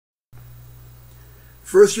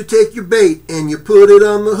First you take your bait and you put it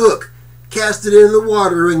on the hook. Cast it in the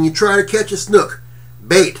water and you try to catch a snook.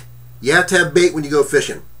 Bait. You have to have bait when you go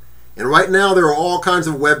fishing. And right now there are all kinds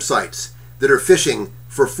of websites that are fishing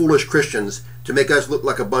for foolish Christians to make us look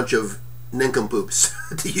like a bunch of nincompoops.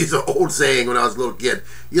 To use an old saying when I was a little kid.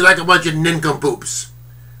 You're like a bunch of nincompoops.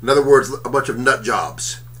 In other words, a bunch of nut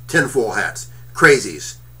jobs. Tinfoil hats.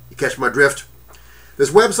 Crazies. You catch my drift?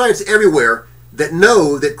 There's websites everywhere that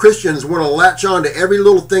know that Christians want to latch on to every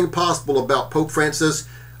little thing possible about Pope Francis,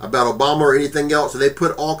 about Obama, or anything else. So they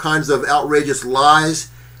put all kinds of outrageous lies,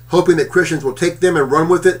 hoping that Christians will take them and run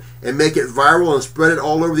with it and make it viral and spread it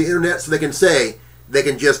all over the internet so they can say, they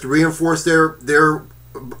can just reinforce their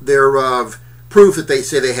proof that they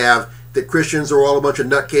say they have, that Christians are all a bunch of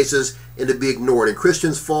nutcases and to be ignored. And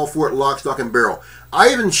Christians fall for it lock, stock, and barrel.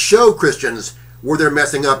 I even show Christians where they're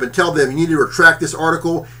messing up and tell them, you need to retract this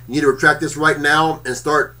article, you need to retract this right now and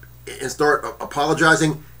start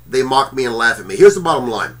apologizing. They mock me and laugh at me. Here's the bottom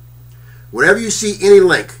line. Whenever you see any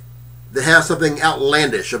link that has something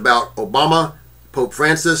outlandish about Obama, Pope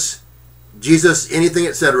Francis, Jesus, anything,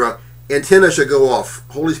 etc., antenna should go off.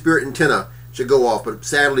 Holy Spirit antenna should go off. But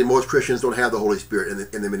sadly, most Christians don't have the Holy Spirit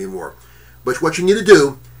in them anymore. But what you need to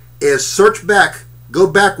do is search back, go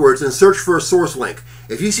backwards, and search for a source link.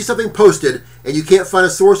 If you see something posted and you can't find a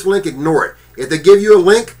source link, ignore it. If they give you a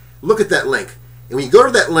link, look at that link. And when you go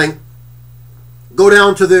to that link, go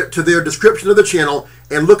down to their description of the channel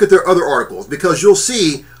and look at their other articles, because you'll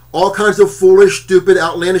see all kinds of foolish, stupid,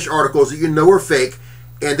 outlandish articles that you know are fake,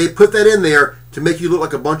 and they put that in there to make you look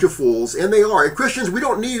like a bunch of fools, and they are. And Christians, we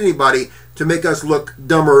don't need anybody to make us look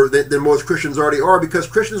dumber than most Christians already are, because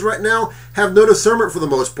Christians right now have no discernment for the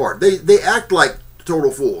most part. They act like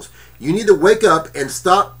total fools. You need to wake up and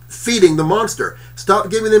stop feeding the monster. Stop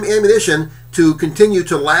giving them ammunition to continue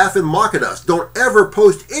to laugh and mock at us. Don't ever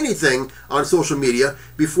post anything on social media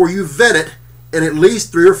before you vet it in at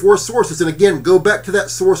least 3 or 4 sources. And again, go back to that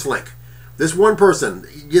source link. This one person,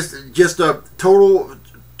 just a total,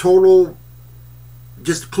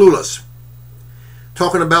 just clueless,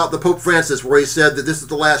 talking about the Pope Francis, where he said that this is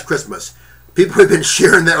the last Christmas. People have been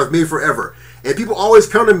sharing that with me forever. And people always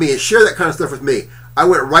come to me and share that kind of stuff with me. I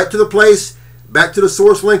went right to the place, back to the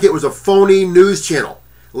source link. It was a phony news channel,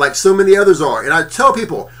 like so many others are. And I tell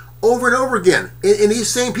people over and over again, and these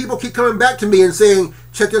same people keep coming back to me and saying,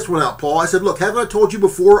 check this one out, Paul. I said, look, haven't I told you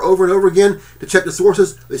before over and over again to check the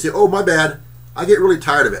sources? They say, oh, my bad. I get really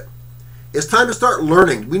tired of it. It's time to start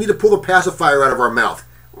learning. We need to pull the pacifier out of our mouth.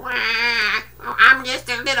 I'm just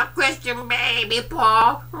a little Christian baby,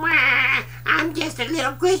 Paul. I'm just a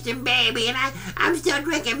little Christian baby, and I'm still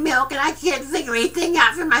drinking milk, and I can't figure anything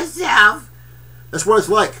out for myself. That's what it's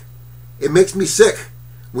like. It makes me sick.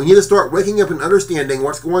 We need to start waking up and understanding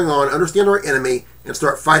what's going on, understand our enemy, and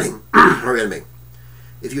start fighting our enemy.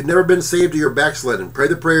 If you've never been saved or you're backslidden, pray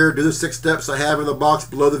the prayer, do the 6 steps I have in the box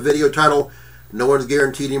below the video title. No one's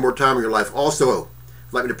guaranteed any more time in your life. Also, if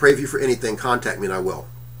you'd like me to pray for you for anything, contact me and I will.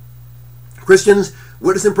 Christians,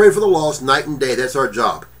 witness and pray for the lost night and day. That's our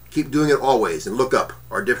job. Keep doing it always, and look up.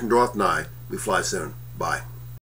 Our different draweth nigh. We fly soon. Bye.